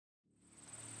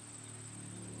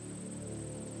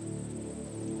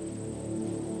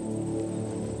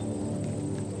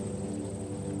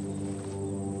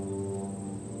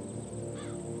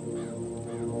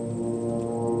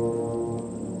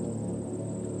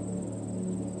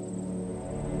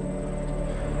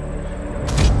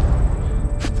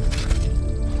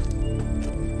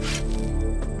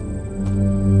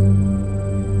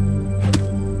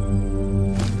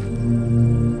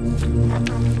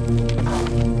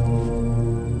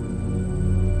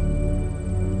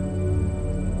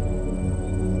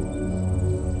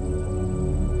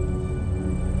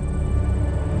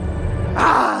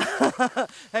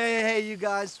you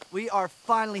guys. We are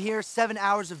finally here. 7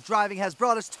 hours of driving has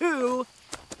brought us to...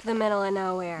 the middle of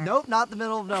nowhere. Nope, not the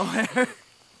middle of nowhere.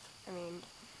 I mean...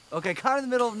 Okay, kind of the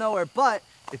middle of nowhere, but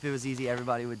if it was easy,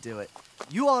 everybody would do it.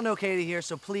 You all know Katie here,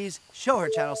 so please show her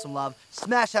channel some love.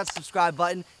 Smash that subscribe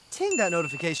button, ting that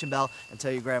notification bell, and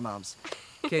tell your grandmoms.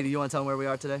 Katie, you want to tell them where we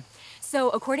are today? So,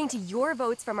 according to your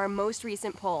votes from our most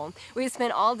recent poll, we've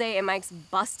spent all day in Mike's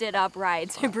busted-up ride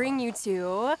to bring you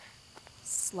to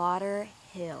Slaughter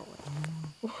Hill.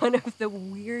 One of the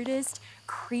weirdest,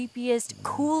 creepiest,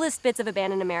 coolest bits of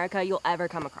abandoned America you'll ever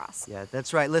come across. Yeah,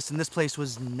 that's right. Listen, this place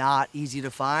was not easy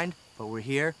to find, but we're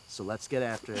here, so let's get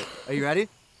after it. Are you ready?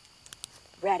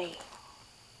 Ready. Did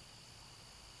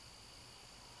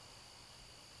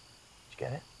you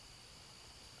get it?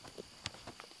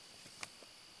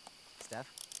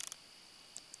 Steph?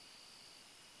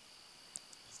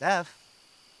 Steph?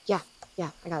 Yeah,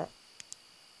 I got it.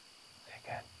 Okay,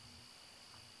 good.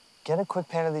 Get a quick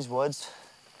pan of these woods,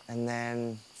 and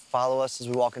then follow us as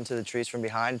we walk into the trees from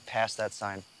behind, past that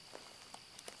sign.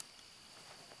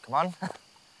 Come on.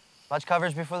 Much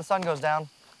coverage before the sun goes down.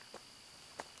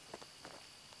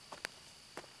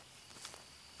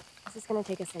 This is gonna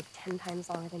take us like 10 times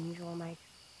longer than usual, Mike.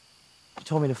 You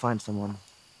told me to find someone.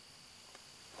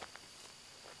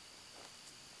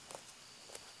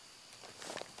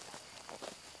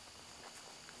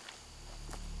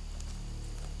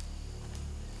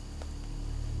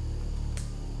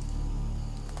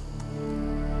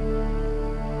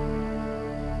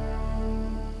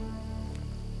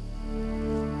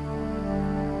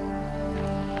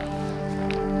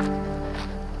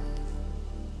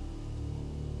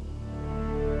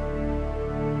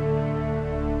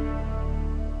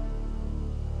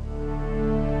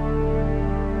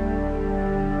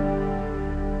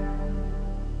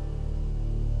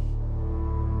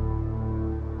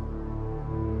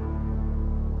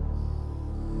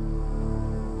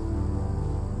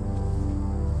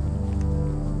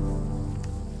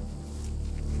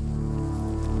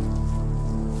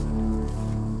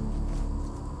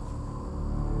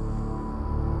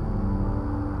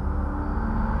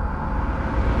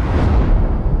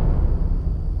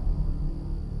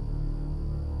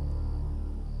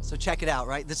 So check it out,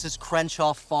 right? This is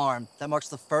Crenshaw Farm. That marks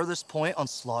the furthest point on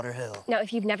Slaughter Hill. Now,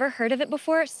 if you've never heard of it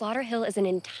before, Slaughter Hill is an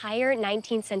entire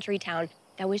 19th century town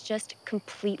that was just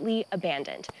completely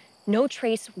abandoned. No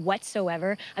trace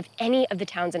whatsoever of any of the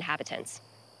town's inhabitants.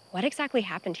 What exactly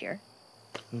happened here?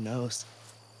 Who knows?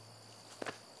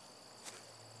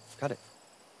 Got it.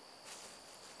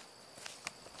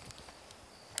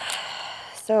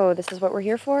 So, this is what we're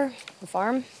here for? The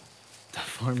farm? The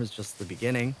farm is just the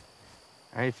beginning.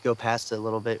 All right, if you go past it a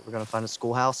little bit, we're gonna find a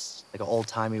schoolhouse, like an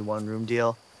old-timey one-room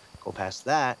deal. Go past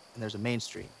that, and there's a main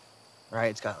street. All right,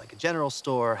 it's got like a general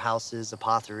store, houses,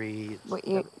 apothecary. What,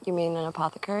 you mean an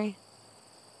apothecary?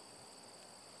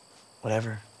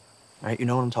 Whatever. All right, you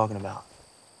know what I'm talking about.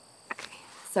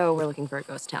 So, we're looking for a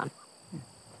ghost town.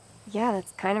 Yeah,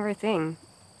 that's kind of our thing.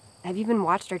 Have you even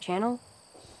watched our channel?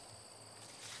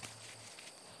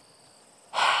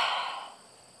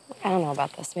 I don't know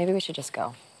about this. Maybe we should just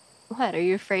go. What, are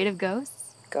you afraid of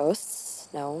ghosts? Ghosts?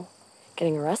 No.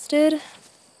 Getting arrested?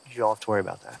 You all have to worry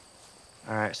about that.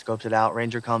 All right, scoped it out.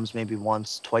 Ranger comes maybe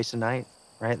once, twice a night,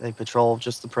 right? They patrol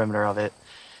just the perimeter of it.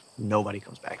 Nobody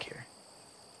comes back here.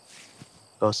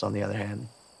 Ghosts, on the other hand,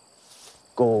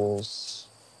 ghouls,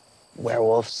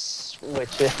 werewolves,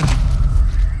 witches.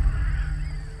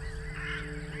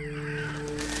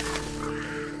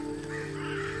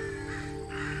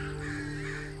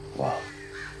 Whoa.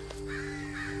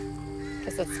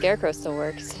 Guess that Scarecrow still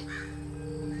works.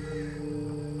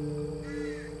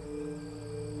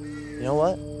 You know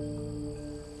what?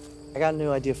 I got a new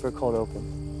idea for a cold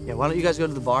open. Yeah, why don't you guys go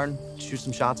to the barn, shoot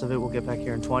some shots of it. We'll get back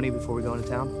here in 20 before we go into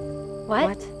town.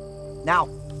 What? Now.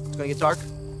 It's gonna get dark.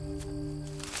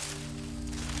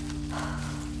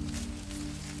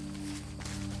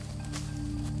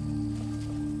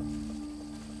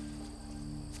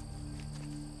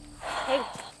 Hey.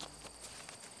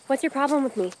 What's your problem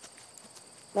with me?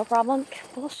 No problem.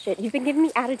 Bullshit. You've been giving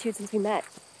me attitude since we met.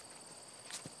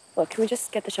 Look, can we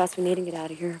just get the shots we need and get out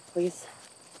of here, please?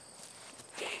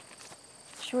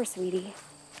 Sure, sweetie.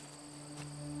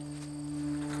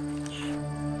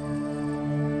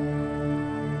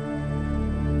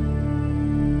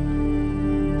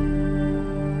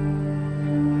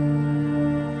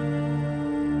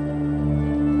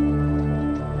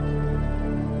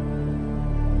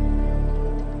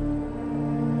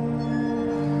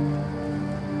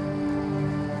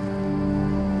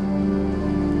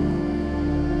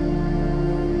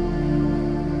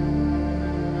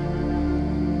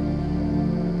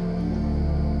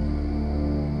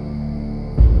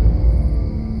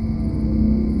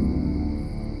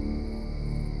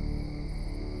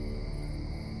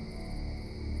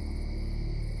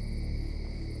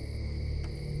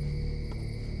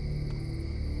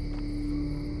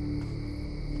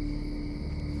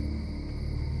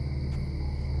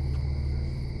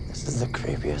 This is the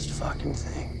creepiest fucking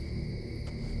thing.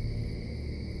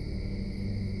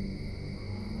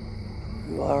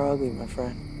 You are ugly, my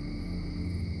friend.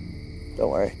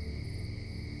 Don't worry.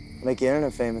 I'll make the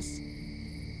internet famous.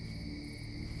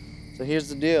 So here's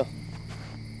the deal.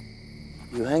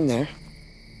 You hang there,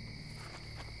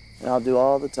 and I'll do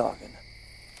all the talking.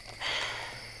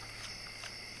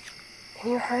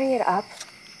 Can you hurry it up?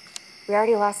 We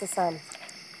already lost the sun.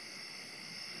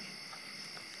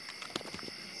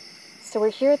 So we're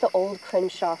here at the old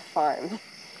Crenshaw farm.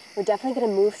 We're definitely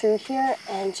gonna move through here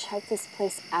and check this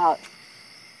place out.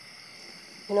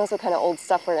 Who knows what kind of old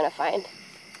stuff we're gonna find.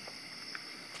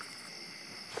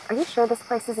 Are you sure this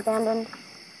place is abandoned?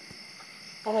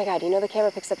 Oh my God, you know the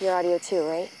camera picks up your audio too,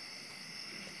 right?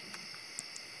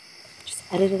 Just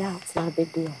edit it out. It's not a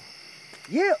big deal.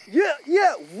 Yeah.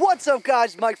 What's up,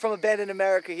 guys? Mike from Abandoned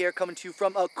America here, coming to you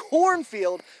from a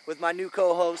cornfield with my new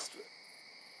co-host.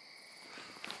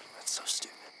 That's so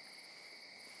stupid.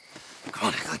 Come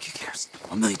on, act like you cares.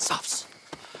 1 million subs.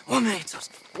 1 million subs.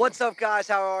 What's up, guys?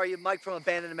 How are you? Mike from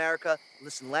Abandoned America.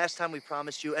 Listen, last time we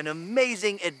promised you an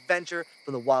amazing adventure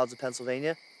from the wilds of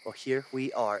Pennsylvania. Well, here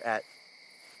we are at...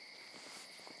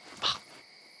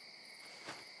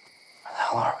 Where the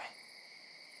hell are we?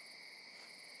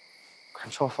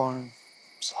 Crenshaw Farm,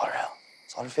 Slaughter Hill.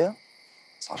 Slaughterfield?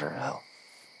 Slaughter Hill.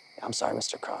 Yeah, I'm sorry,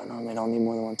 Mr. Crow. I normally don't need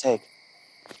more than one take.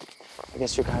 I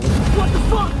guess you're kind of... What the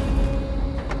fuck?!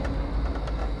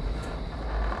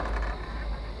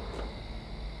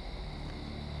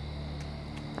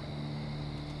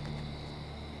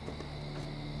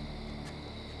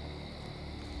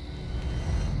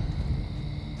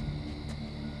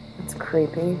 That's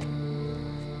creepy.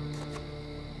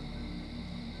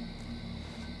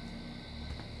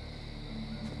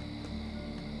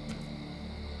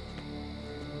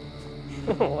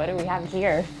 What do we have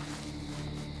here?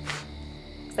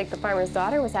 Looks like the farmer's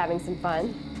daughter was having some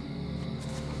fun.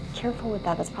 Careful with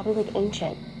that, that's probably like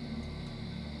ancient.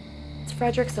 It's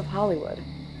Fredericks of Hollywood.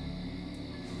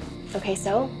 Okay,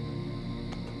 so?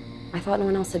 I thought no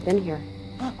one else had been here.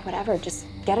 Look, whatever, just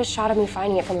get a shot of me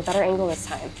finding it from a better angle this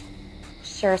time.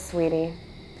 Sure, sweetie.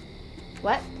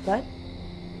 What? What?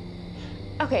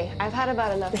 Okay, I've had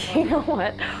about enough. You know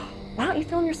what? Why don't you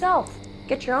film yourself?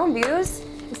 Get your own views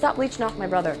and stop leeching off my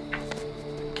brother.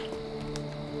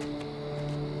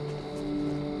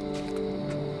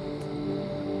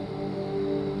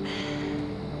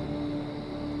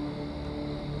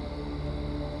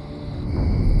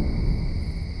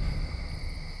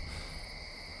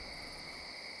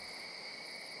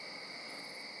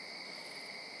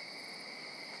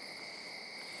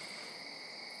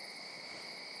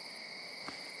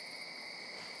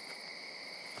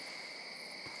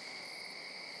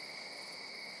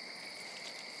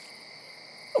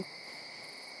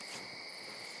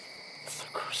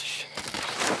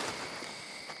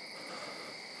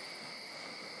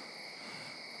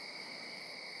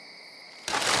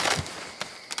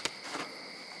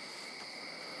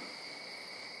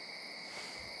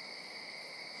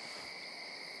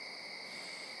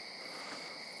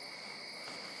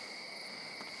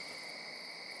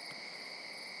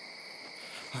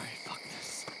 All right, fuck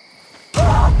this.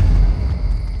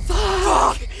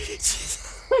 Fuck!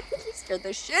 You scared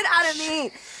the shit out of me!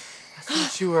 I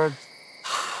thought you were...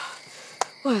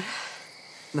 What?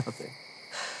 Nothing.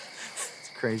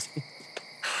 It's crazy.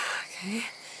 Okay.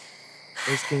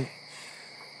 Where's Kate?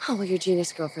 Oh, well, your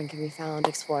genius girlfriend can be found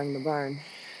exploring the barn.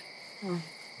 Oh.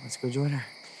 Let's go join her.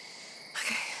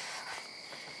 Okay.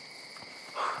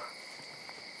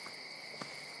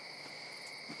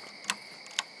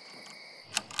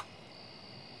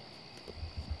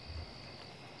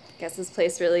 Guess this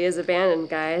place really is abandoned,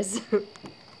 guys.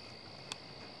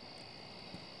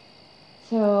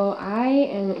 So I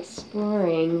am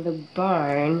exploring the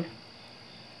barn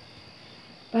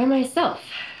by myself,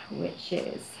 which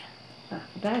is not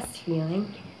the best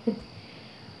feeling,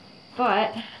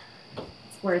 but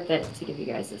it's worth it to give you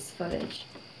guys this footage.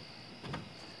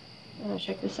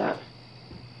 Check this out.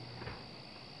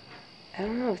 I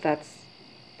don't know if that's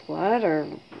blood or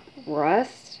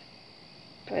rust,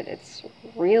 but it's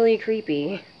really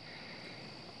creepy.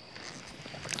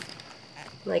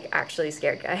 I'm like actually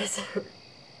scared, guys.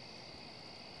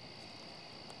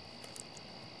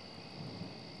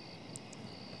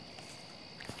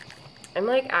 I'm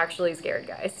like actually scared,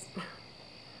 guys.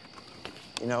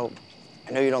 You know,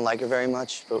 I know you don't like her very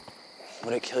much, but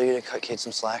would it kill you to cut Kate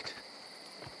some slack?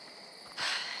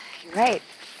 You're right.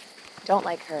 Don't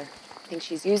like her. I think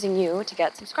she's using you to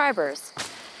get subscribers.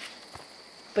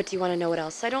 But do you want to know what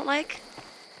else I don't like?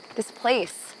 This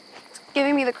place. It's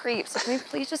giving me the creeps. Can we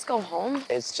please just go home?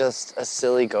 It's just a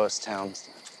silly ghost town.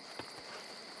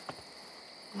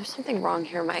 There's something wrong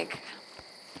here, Mike.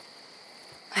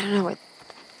 I don't know,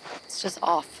 it's just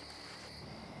off.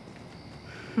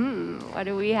 What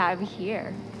do we have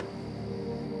here?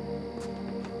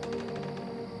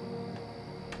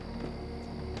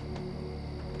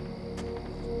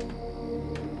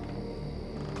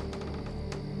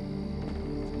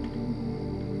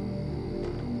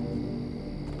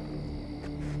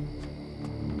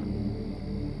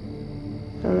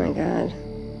 Oh my God.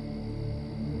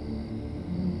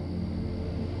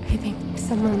 I think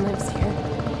someone lives here.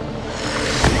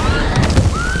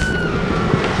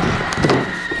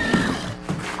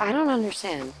 I don't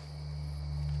understand.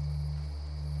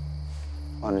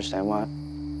 Understand what?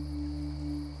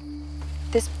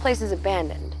 This place is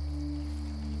abandoned.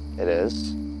 It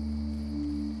is.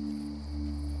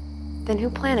 Then who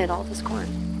planted all this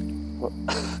corn? Well,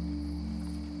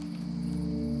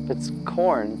 if it's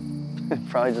corn, it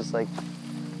probably just like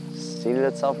seeded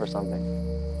itself or something.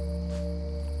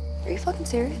 Are you fucking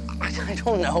serious? I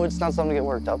don't know. It's not something to get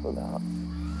worked up about.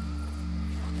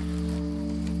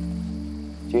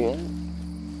 Do you hear that?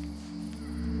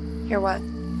 Hear what?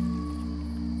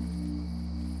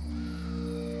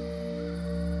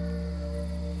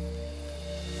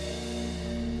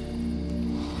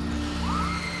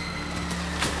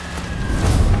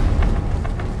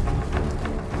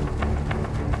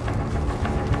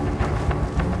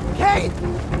 Caine!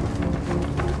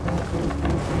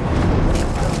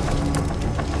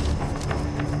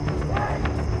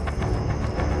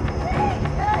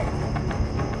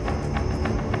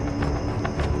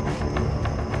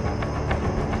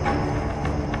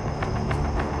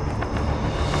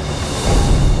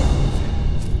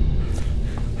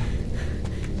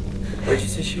 Where'd you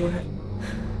say she went?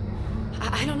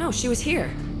 I don't know. She was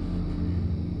here.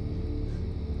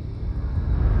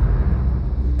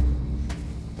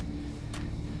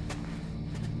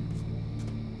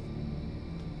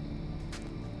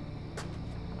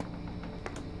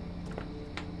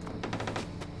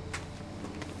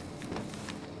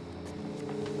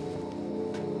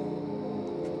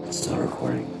 It's still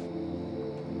recording.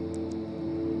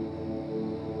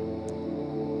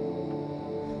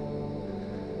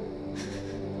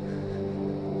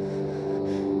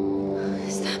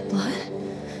 Is that blood?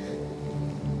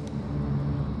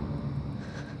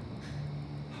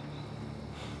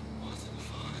 What the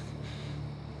fuck?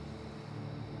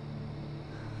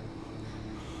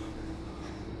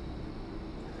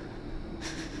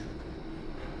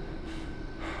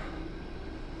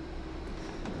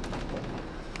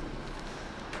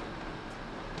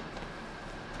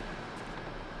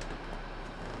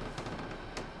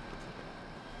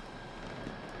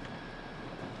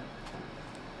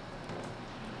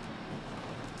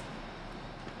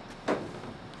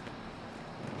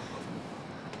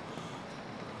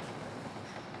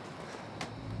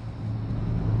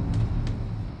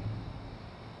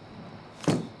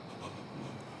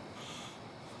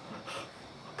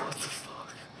 What the fuck?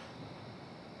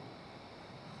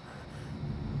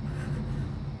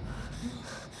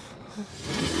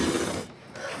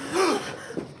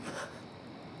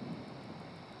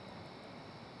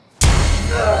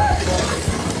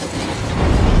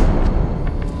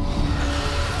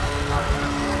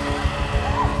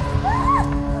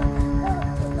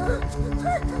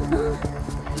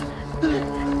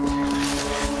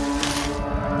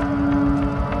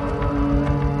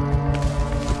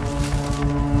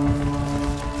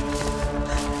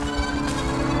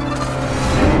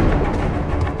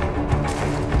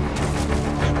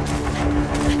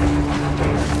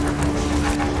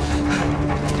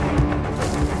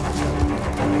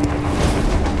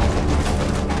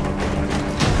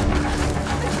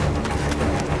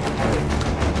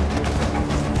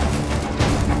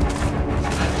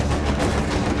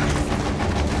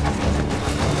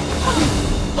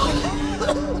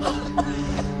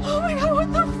 Oh my God, what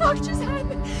the fuck just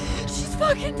happened? She's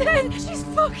fucking dead. She's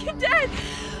fucking dead.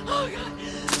 Oh God.